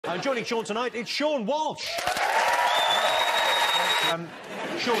Joining Seann tonight, it's Seann Walsh.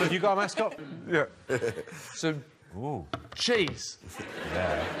 Seann, have you got a mascot? Yeah. Some cheese.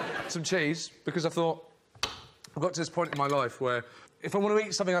 Yeah. Some cheese, because I thought I've got to this point in my life where if I want to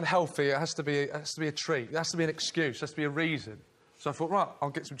eat something unhealthy, it has to be a treat. It has to be an excuse. It has to be a reason. So I thought, right, I'll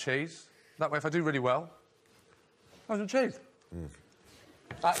get some cheese. That way, if I do really well, I'll have some cheese.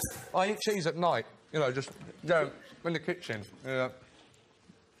 I eat cheese at night. You know, just in the kitchen.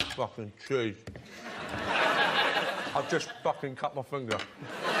 Fucking cheese. I've just fucking cut my finger.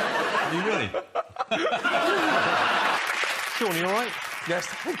 Are you really? Seann, you all right? Yes,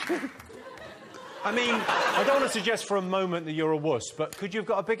 thank you. I mean, I don't want to suggest for a moment that you're a wuss, but could you have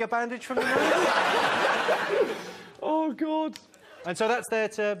got a bigger bandage from the nose? Oh, God. And so that's there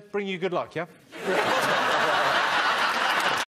to bring you good luck, yeah?